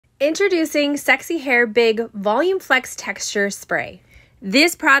Introducing Sexy Hair Big Volume Flex Texture Spray.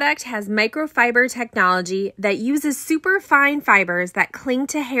 This product has microfiber technology that uses super fine fibers that cling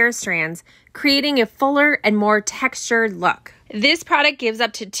to hair strands, creating a fuller and more textured look. This product gives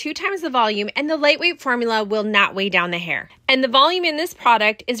up to 2 times the volume, and the lightweight formula will not weigh down the hair. And the volume in this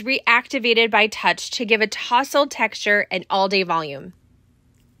product is reactivated by touch to give a tousled texture and all-day volume.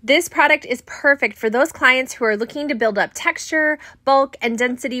 This product is perfect for those clients who are looking to build up texture, bulk, and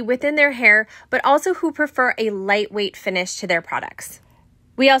density within their hair, but also who prefer a lightweight finish to their products.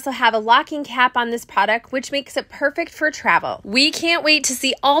 We also have a locking cap on this product, which makes it perfect for travel. We can't wait to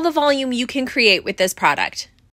see all the volume you can create with this product.